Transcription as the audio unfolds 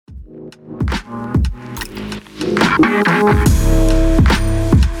Welcome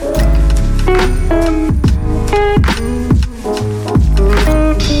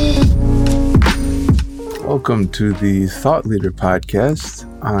to the Thought Leader Podcast.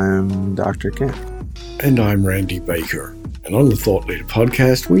 I'm Dr. Kent. And I'm Randy Baker. And on the Thought Leader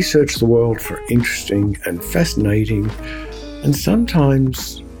Podcast, we search the world for interesting and fascinating and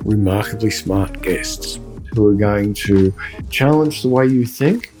sometimes remarkably smart guests who are going to challenge the way you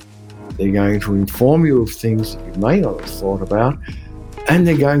think. They're going to inform you of things that you may not have thought about, and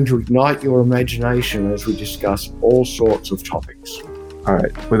they're going to ignite your imagination as we discuss all sorts of topics. All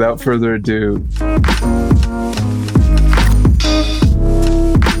right, without further ado,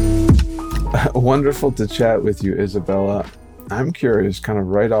 wonderful to chat with you, Isabella. I'm curious, kind of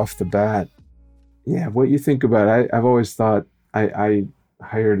right off the bat, what you think about it. I've always thought I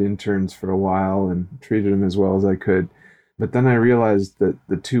hired interns for a while and treated them as well as I could. But then I realized that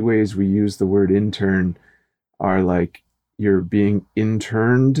the two ways we use the word intern are like you're being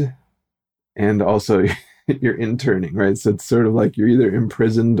interned and also you're interning, right? So it's sort of like you're either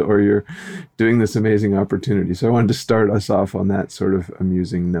imprisoned or you're doing this amazing opportunity. So I wanted to start us off on that sort of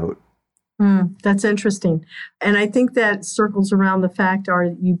amusing note. That's interesting. And I think that circles around the fact, are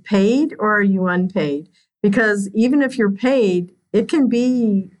you paid or are you unpaid? Because even if you're paid, it can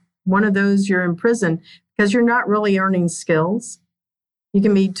be one of those you're in prison because you're not really earning skills. You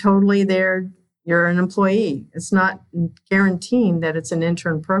can be totally there. You're an employee. It's not guaranteeing that it's an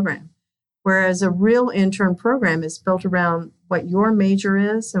intern program. Whereas a real intern program is built around what your major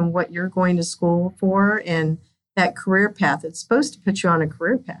is and what you're going to school for and that career path. It's supposed to put you on a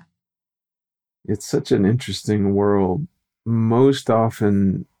career path. It's such an interesting world. Most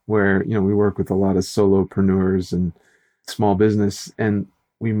often where, we work with a lot of solopreneurs and small business, and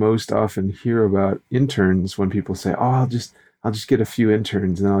we most often hear about interns when people say, "Oh, I'll just get a few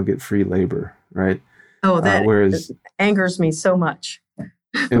interns and I'll get free labor," right? Oh, that angers me so much.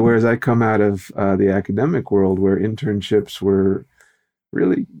 And whereas I come out of the academic world where internships were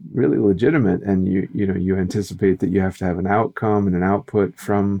really, really legitimate, and you anticipate that you have to have an outcome and an output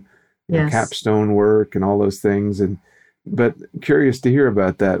from capstone work and all those things. But curious to hear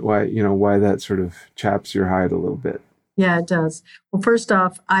about that. Why that sort of chaps your hide a little bit. Yeah, it does. Well, first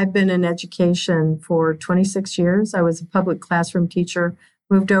off, I've been in education for 26 years. I was a public classroom teacher,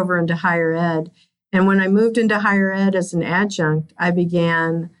 moved over into higher ed. And when I moved into higher ed as an adjunct, I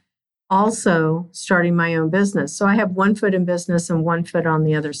began also starting my own business. So I have one foot in business and one foot on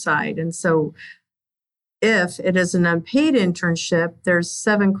the other side. And so if it is an unpaid internship, there's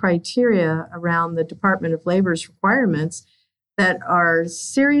 7 criteria around the Department of Labor's requirements that are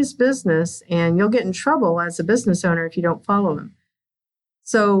serious business, and you'll get in trouble as a business owner if you don't follow them.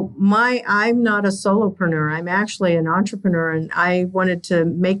 So I'm not a solopreneur. I'm actually an entrepreneur, and I wanted to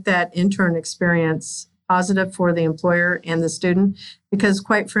make that intern experience positive for the employer and the student because,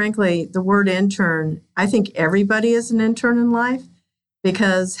 quite frankly, the word intern, I think everybody is an intern in life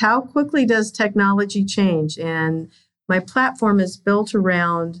because how quickly does technology change? And my platform is built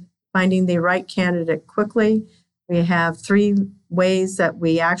around finding the right candidate quickly. We have 3 ways that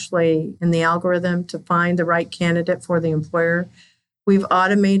we actually, in the algorithm, to find the right candidate for the employer. We've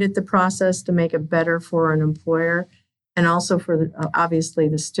automated the process to make it better for an employer and also for, obviously,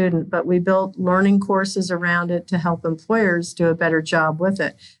 the student. But we built learning courses around it to help employers do a better job with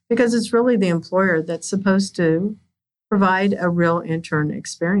it because it's really the employer that's supposed to provide a real intern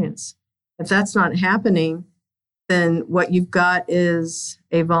experience. If that's not happening, then what you've got is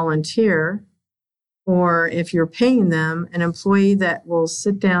a volunteer, or if you're paying them, an employee that will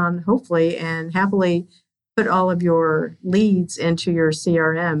sit down, hopefully, and happily put all of your leads into your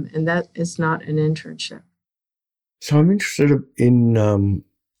CRM, and that is not an internship. So I'm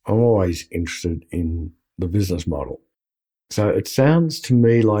always interested in the business model. So it sounds to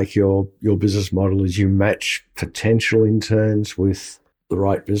me like your business model is you match potential interns with the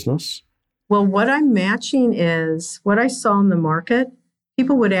right business. Well, what I'm matching is what I saw in the market.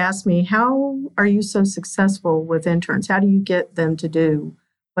 People would ask me, how are you so successful with interns? How do you get them to do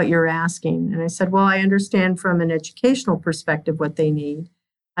what you're asking? And I said, well, I understand from an educational perspective what they need.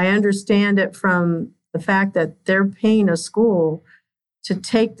 I understand it from the fact that they're paying a school to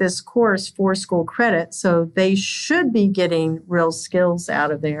take this course for school credit, so they should be getting real skills out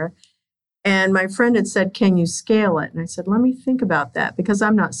of there. And my friend had said, can you scale it? And I said, let me think about that because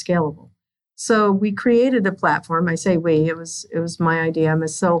I'm not scalable. So we created a platform. I say we, it was my idea. I'm a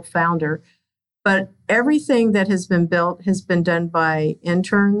sole founder. But everything that has been built has been done by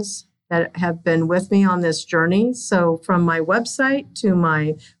interns that have been with me on this journey. So from my website to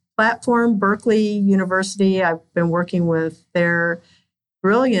my platform, Berkeley University, I've been working with their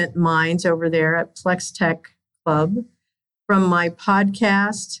brilliant minds over there at Plex Tech Club, from my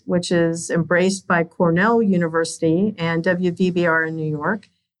podcast, which is embraced by Cornell University and WVBR in New York,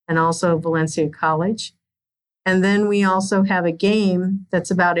 and also Valencia College. And then we also have a game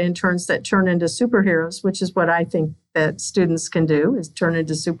that's about interns that turn into superheroes, which is what I think that students can do, is turn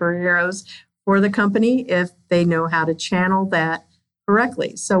into superheroes for the company if they know how to channel that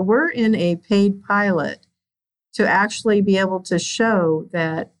correctly. So we're in a paid pilot to actually be able to show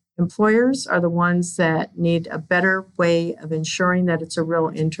that employers are the ones that need a better way of ensuring that it's a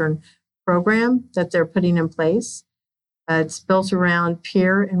real intern program that they're putting in place. It's built around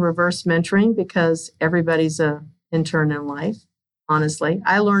peer and reverse mentoring because everybody's an intern in life, honestly.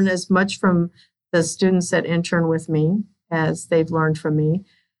 I learn as much from the students that intern with me as they've learned from me.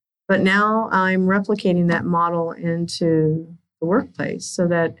 But now I'm replicating that model into the workplace so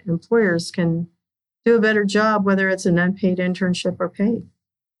that employers can do a better job, whether it's an unpaid internship or paid.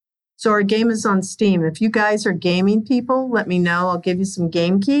 So our game is on Steam. If you guys are gaming people, let me know. I'll give you some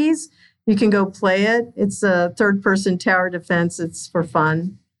game keys. You can go play it. It's a third-person tower defense. It's for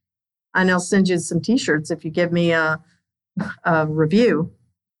fun. And I'll send you some T-shirts if you give me a review.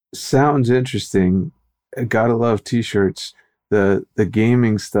 Sounds interesting. I gotta love T-shirts. The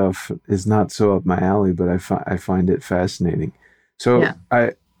gaming stuff is not so up my alley, but I find it fascinating. So yeah.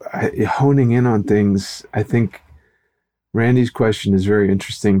 I honing in on things, I think Randy's question is very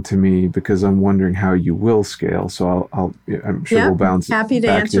interesting to me because I'm wondering how you will scale. So I'm sure we'll bounce it back to him. Happy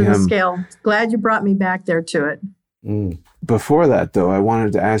to answer the scale. Glad you brought me back there to it. Before that, though, I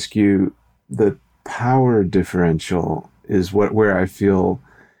wanted to ask you, the power differential is where I feel,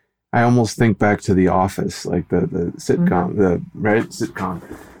 I almost think back to The Office, like the sitcom, sitcom,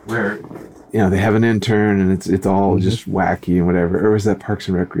 where they have an intern and it's all just wacky and whatever. Or was that Parks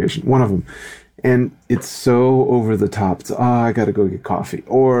and Recreation? One of them. And it's so over the top. It's, I got to go get coffee,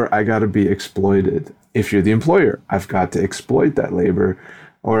 or I got to be exploited. If you're the employer, I've got to exploit that labor,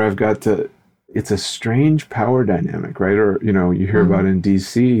 or I've got to, it's a strange power dynamic, right? Or, you hear about in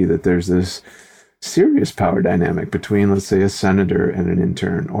DC that there's this serious power dynamic between, let's say, a senator and an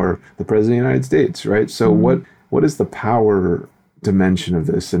intern, or the president of the United States, right? So what is the power dimension of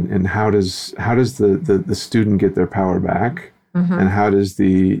this? And how does the student get their power back? And how does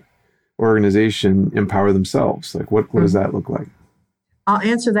the organization empower themselves? Like what does that look like? I'll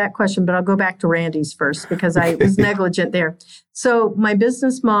answer that question, but I'll go back to Randy's first because I was negligent there. So my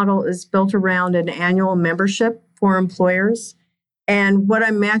business model is built around an annual membership for employers. And what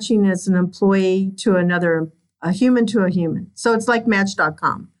I'm matching is an employee to another, a human to a human. So it's like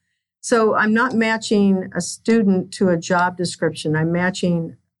Match.com. So I'm not matching a student to a job description. I'm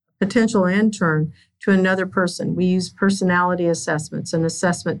matching a potential intern to another person. We use personality assessments and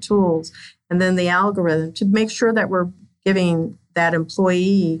assessment tools, and then the algorithm to make sure that we're giving that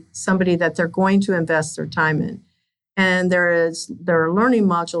employee somebody that they're going to invest their time in. And there are learning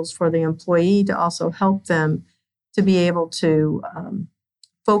modules for the employee to also help them to be able to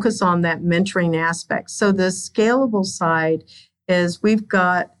focus on that mentoring aspect. So the scalable side is we've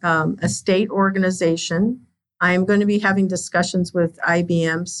got a state organization. I'm going to be having discussions with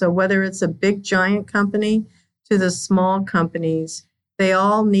IBM. So whether it's a big giant company to the small companies, they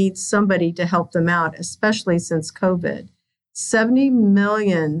all need somebody to help them out, especially since COVID.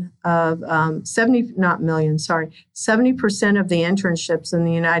 70% of the internships in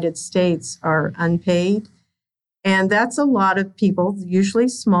the United States are unpaid. And that's a lot of people, usually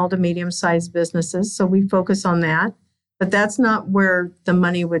small to medium-sized businesses. So we focus on that. But that's not where the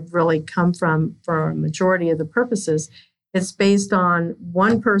money would really come from for a majority of the purposes. It's based on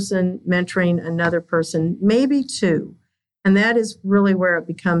one person mentoring another person, maybe two. And that is really where it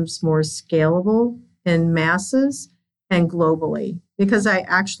becomes more scalable in masses and globally. Because I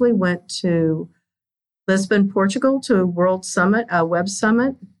actually went to Lisbon, Portugal, to a World Summit, a Web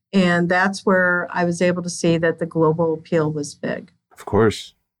Summit. And that's where I was able to see that the global appeal was big. Of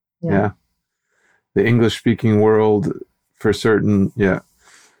course. Yeah. The English-speaking world, for certain,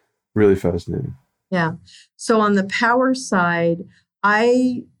 really fascinating. Yeah. So on the power side,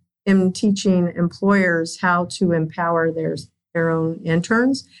 I am teaching employers how to empower their own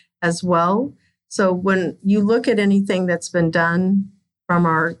interns as well. So when you look at anything that's been done, from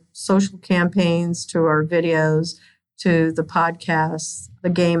our social campaigns to our videos to the podcasts, the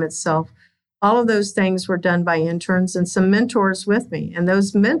game itself, all of those things were done by interns and some mentors with me. And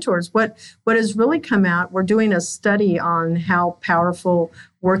those mentors, what has really come out, we're doing a study on how powerful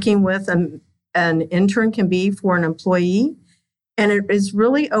working with an intern can be for an employee. And it is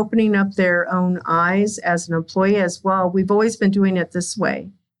really opening up their own eyes as an employee as well. We've always been doing it this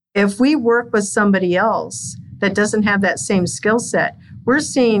way. If we work with somebody else that doesn't have that same skill set, we're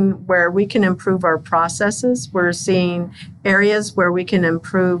seeing where we can improve our processes. We're seeing areas where we can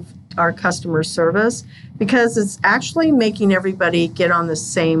improve our customer service because it's actually making everybody get on the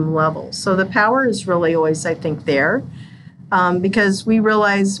same level. So the power is really always, I think, there because we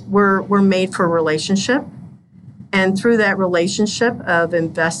realize we're made for relationship. And through that relationship of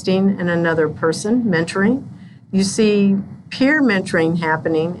investing in another person, mentoring, you see peer mentoring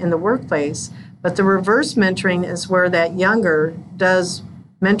happening in the workplace. But the reverse mentoring is where that younger does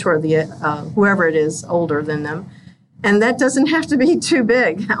mentor the whoever it is older than them. And that doesn't have to be too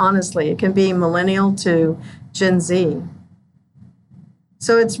big, honestly. It can be millennial to Gen Z.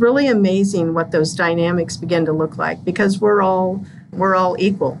 So it's really amazing what those dynamics begin to look like because we're all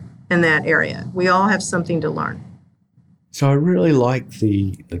equal in that area. We all have something to learn. So I really like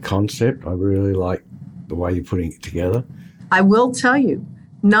the concept. I really like the way you're putting it together. I will tell you,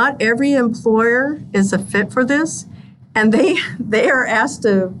 not every employer is a fit for this, and they are asked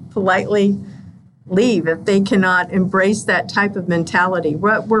to politely leave if they cannot embrace that type of mentality.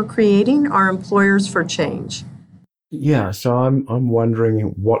 What we're creating are employers for change. Yeah, so I'm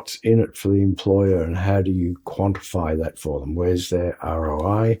wondering what's in it for the employer and how do you quantify that for them? Where's their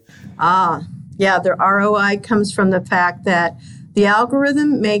ROI? Yeah, the ROI comes from the fact that the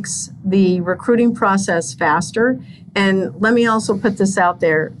algorithm makes the recruiting process faster. And let me also put this out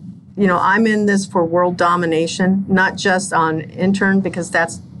there. You know, I'm in this for world domination, not just on intern because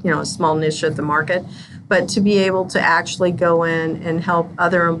that's, a small niche of the market, but to be able to actually go in and help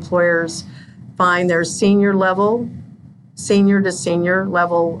other employers find their senior to senior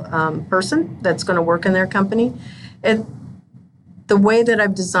level person that's going to work in their company. The way that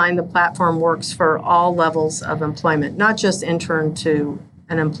I've designed the platform works for all levels of employment, not just intern to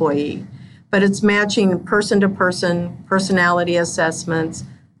an employee, but it's matching person to person, personality assessments,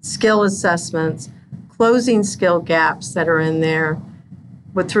 skill assessments, closing skill gaps that are in there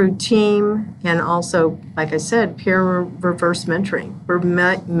through team and also, like I said, peer reverse mentoring. We're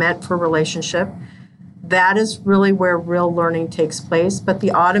meant for relationship. That is really where real learning takes place, but the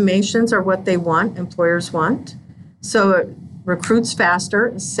automations are what they want, employers want. So it recruits faster,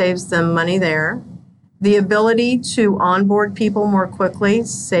 it saves them money there. The ability to onboard people more quickly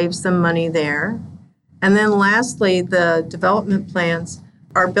saves them money there. And then lastly, the development plans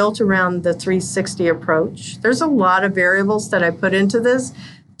are built around the 360 approach. There's a lot of variables that I put into this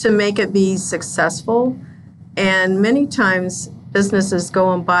to make it be successful. And many times businesses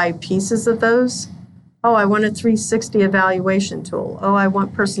go and buy pieces of those. Oh, I want a 360 evaluation tool. Oh, I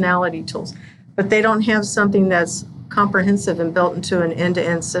want personality tools. But they don't have something that's comprehensive and built into an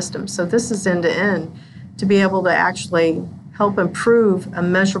end-to-end system. So this is end-to-end to be able to actually help improve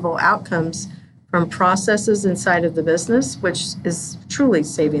measurable outcomes from processes inside of the business, which is truly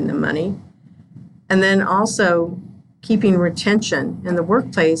saving them money. And then also keeping retention in the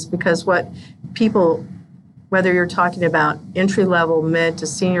workplace because what people, whether you're talking about entry level, mid to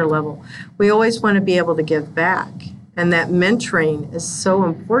senior level, we always want to be able to give back. And that mentoring is so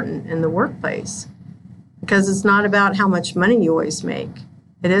important in the workplace because it's not about how much money you always make.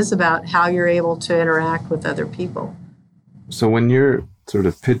 It is about how you're able to interact with other people. So when you're sort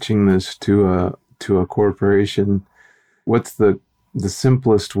of pitching this to a corporation, what's the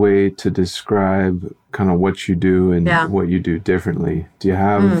simplest way to describe kind of what you do and what you do differently? Do you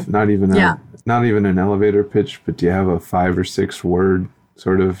have not even an elevator pitch, but do you have a 5 or 6 word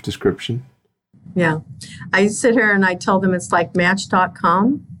sort of description? Yeah. I sit here and I tell them it's like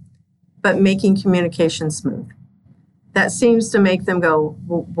Match.com, but making communication smooth. That seems to make them go,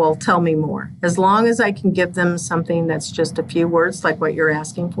 well, tell me more. As long as I can give them something that's just a few words like what you're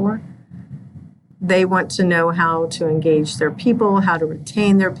asking for, they want to know how to engage their people, how to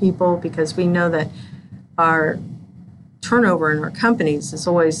retain their people, because we know that our turnover in our companies is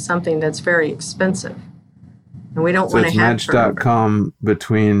always something that's very expensive. And we don't want to have Match.com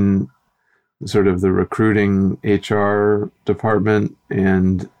between sort of the recruiting HR department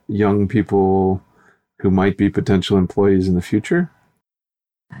and young people who might be potential employees in the future?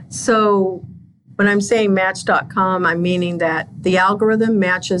 So when I'm saying Match.com, I'm meaning that the algorithm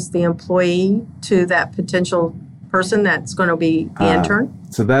matches the employee to that potential person that's going to be the intern.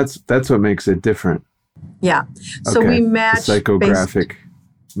 So that's what makes it different. Yeah. So we match the psychographic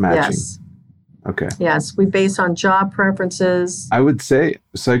matching. Yes. Okay. Yes, we base on job preferences. I would say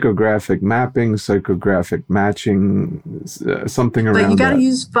psychographic mapping, psychographic matching, something around that. But you got to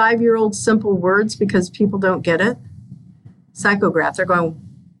use 5-year-old simple words because people don't get it. Psychograph, they're going,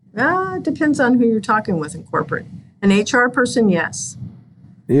 it depends on who you're talking with in corporate. An HR person, yes.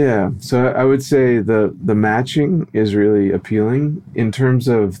 Yeah, so I would say the matching is really appealing in terms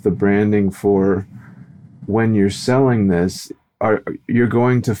of the branding for when you're selling this. you're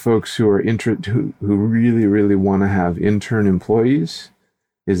going to folks who are who really, really want to have intern employees?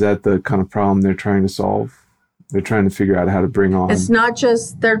 Is that the kind of problem they're trying to solve? They're trying to figure out how to bring on. It's not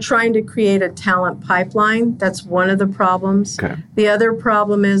just they're trying to create a talent pipeline. That's one of the problems. Okay. The other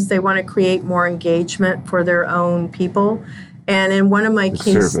problem is they want to create more engagement for their own people. And in one of my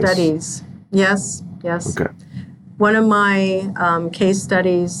case studies, yes. Okay. One of my case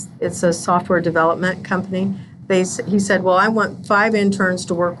studies, it's a software development company. He said, well, I want 5 interns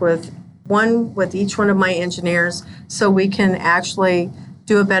to work with, one with each one of my engineers, so we can actually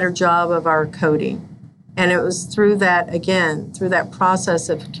do a better job of our coding. And it was through that process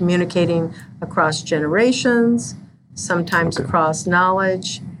of communicating across generations, sometimes across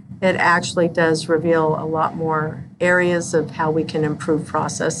knowledge, it actually does reveal a lot more areas of how we can improve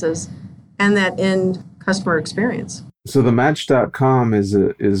processes and that end customer experience. So the Match.com is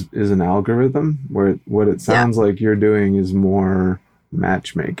an algorithm where what it sounds like you're doing is more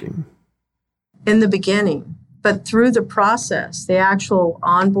matchmaking. In the beginning, but through the process, the actual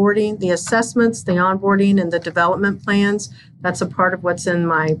onboarding, the assessments, the onboarding, and the development plans, that's a part of what's in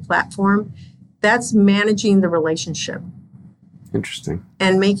my platform. That's managing the relationship. Interesting.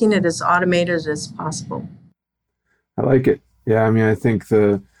 And making it as automated as possible. I like it. Yeah, I mean, I think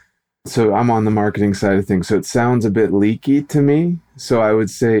so I'm on the marketing side of things, so it sounds a bit leaky to me. So I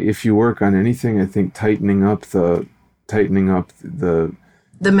would say if you work on anything, I think tightening up the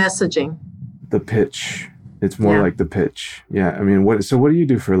messaging, the pitch. It's more like the pitch. Yeah. I mean, what do you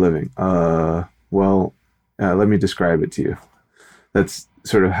do for a living? Let me describe it to you. That's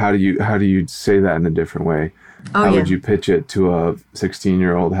sort of how do you say that in a different way? How would you pitch it to a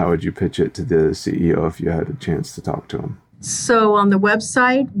 16-year-old? How would you pitch it to the CEO if you had a chance to talk to him? So on the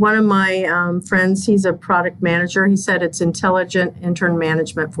website, one of my friends, he's a product manager. He said it's intelligent intern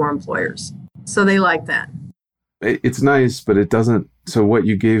management for employers. So they like that. It's nice, but it doesn't. So what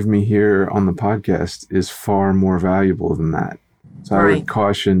you gave me here on the podcast is far more valuable than that. So I would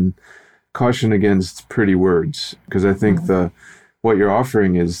caution against pretty words, because I think what you're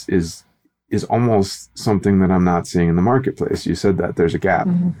offering is almost something that I'm not seeing in the marketplace. You said that there's a gap.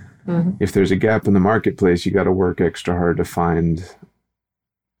 If there's a gap in the marketplace, you got to work extra hard to find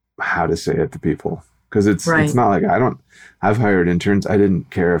how to say it to people. Because it's not like I've hired interns. I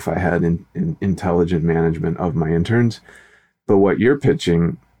didn't care if I had intelligent management of my interns. But what you're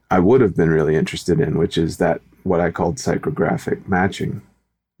pitching, I would have been really interested in, which is that what I called psychographic matching.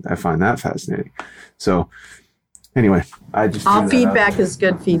 I find that fascinating. So anyway, all feedback is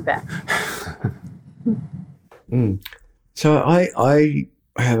good feedback. So I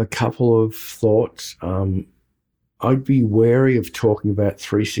have a couple of thoughts. I'd be wary of talking about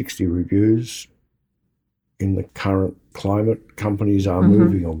 360 reviews. In the current climate, companies are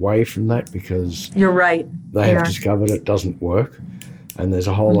moving away from that because you're right. They have discovered it doesn't work, and there's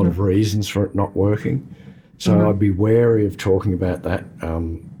a whole lot of reasons for it not working. So I'd be wary of talking about that.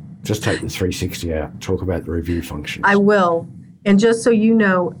 Just take the 360 out. Talk about the review functions. I will. And just so you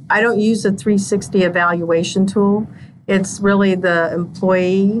know, I don't use a 360 evaluation tool. It's really the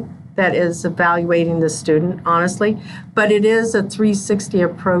employee that is evaluating the student, honestly. But it is a 360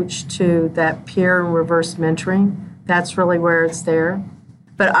 approach to that peer and reverse mentoring. That's really where it's there.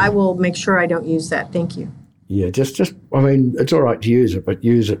 But I will make sure I don't use that. Thank you. Yeah, I mean, it's all right to use it, but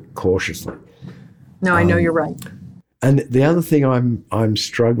use it cautiously. No, I know you're right. And the other thing I'm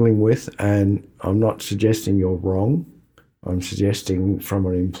struggling with, and I'm not suggesting you're wrong, I'm suggesting from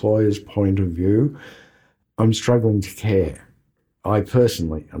an employer's point of view, I'm struggling to care. I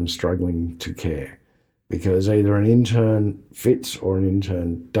personally am struggling to care because either an intern fits or an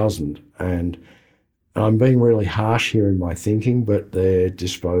intern doesn't. And I'm being really harsh here in my thinking, but they're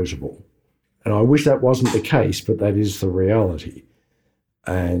disposable. And I wish that wasn't the case, but that is the reality.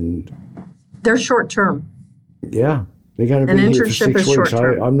 And they're short term. Yeah, they're going to be here for 6 weeks.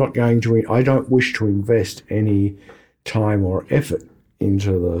 I don't wish to invest any time or effort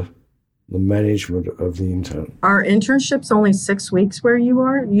into the management of the intern. Are internships only 6 weeks where you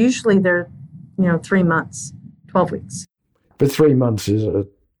are? Usually they're, 3 months, 12 weeks. But 3 months is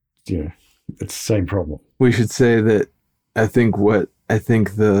it's the same problem. We should say that I think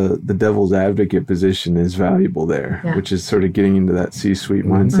the devil's advocate position is valuable there, which is sort of getting into that C-suite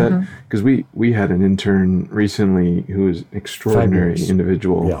mindset. Because we had an intern recently who was an extraordinary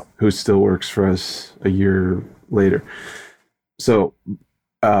individual who still works for us a year later. So,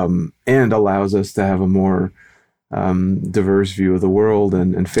 and allows us to have a more diverse view of the world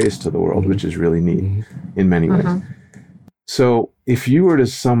and face to the world, which is really neat in many ways. So If you were to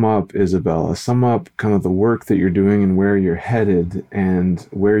sum up, Isabella, sum up kind of the work that you're doing and where you're headed and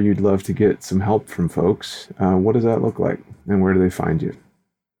where you'd love to get some help from folks, what does that look like and where do they find you?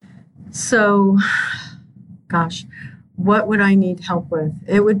 So, gosh, what would I need help with?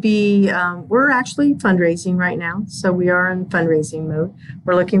 It would be, we're actually fundraising right now. So we are in fundraising mode.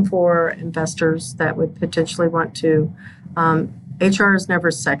 We're looking for investors that would potentially want to, HR is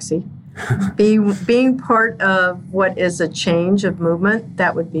never sexy. Being part of what is a change of movement,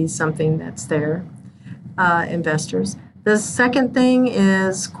 that would be something that's there, investors. The second thing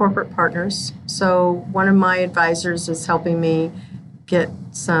is corporate partners. So one of my advisors is helping me get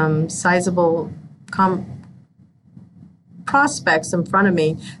some sizable prospects in front of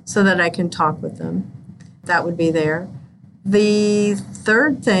me so that I can talk with them. That would be there. The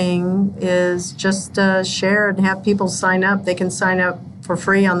third thing is just share and have people sign up. They can sign up for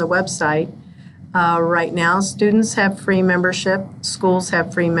free on the website. Right now, students have free membership. Schools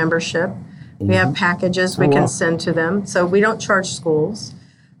have free membership. Mm-hmm. We have packages we can send to them. So we don't charge schools.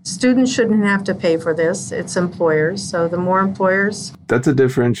 Students shouldn't have to pay for this. It's employers. So the more employers... That's a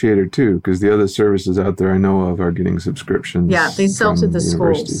differentiator, too, because the other services out there I know of are getting subscriptions. Yeah, they sell to the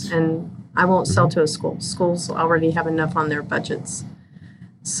schools, and I won't sell to a school. Schools already have enough on their budgets.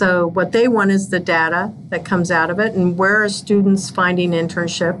 So what they want is the data that comes out of it, and where are students finding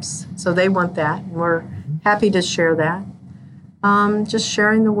internships? So they want that, and we're happy to share that. Just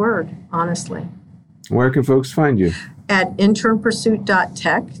sharing the word, honestly. Where can folks find you? At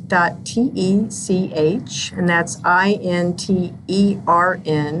internpursuit.tech.tech, and that's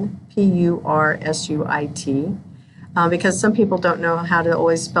INTERNPURSUIT, because some people don't know how to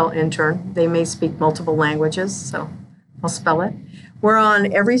always spell intern. They may speak multiple languages, so I'll spell it. We're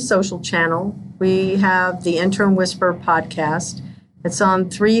on every social channel. We have the Intern Whisperer podcast. It's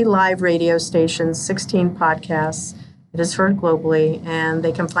on 3 live radio stations, 16 podcasts. It is heard globally, and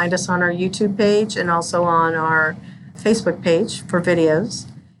they can find us on our YouTube page and also on our Facebook page for videos.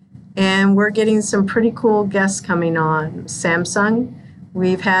 And we're getting some pretty cool guests coming on. Samsung,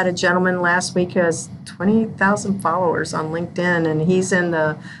 we've had a gentleman last week who has 20,000 followers on LinkedIn, and he's in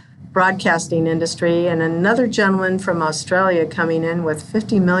the broadcasting industry, and another gentleman from Australia coming in with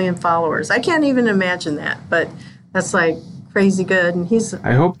 50 million followers. I can't even imagine that, but that's like crazy good. And he's...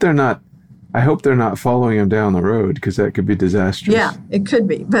 I hope they're not following him down the road, because that could be disastrous. Yeah, it could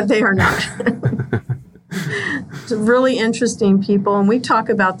be, but they are not. It's really interesting people, and we talk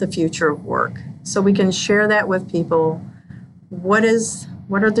about the future of work. So we can share that with people. What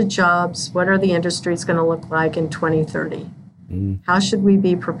are the jobs? What are the industries going to look like in 2030? How should we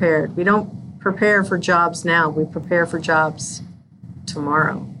be prepared? We don't prepare for jobs now. We prepare for jobs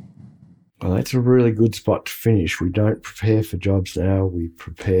tomorrow. Well, that's a really good spot to finish. We don't prepare for jobs now. We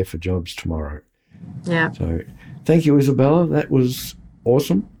prepare for jobs tomorrow. Yeah. So thank you, Isabella. That was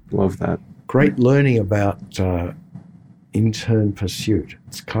awesome. Love that. Great learning about Intern Pursuit.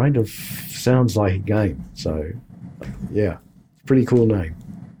 It's kind of sounds like a game. So, yeah, pretty cool name.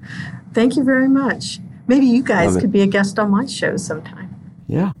 Thank you very much. Maybe you guys could be a guest on my show sometime.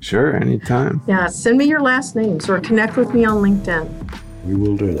 Yeah. Sure, anytime. Yeah, send me your last names or connect with me on LinkedIn. We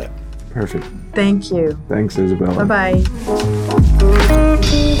will do that. Perfect. Thank you. Thanks, Isabella. Bye-bye.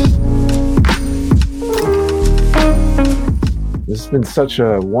 This has been such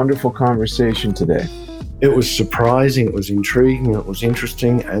a wonderful conversation today. It was surprising, it was intriguing, it was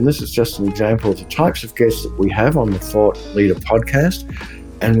interesting, and this is just an example of the types of guests that we have on the Thought Leader podcast,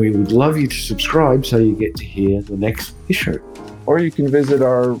 and we would love you to subscribe so you get to hear the next issue. Or you can visit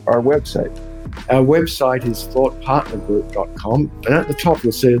our website. Our website is thoughtpartnergroup.com, and at the top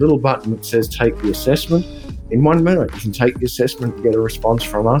you'll see a little button that says Take the Assessment. In 1 minute, you can take the assessment and get a response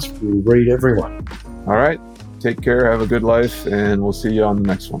from us. We'll read every one. All right. Take care. Have a good life, and we'll see you on the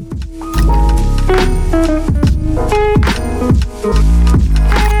next one.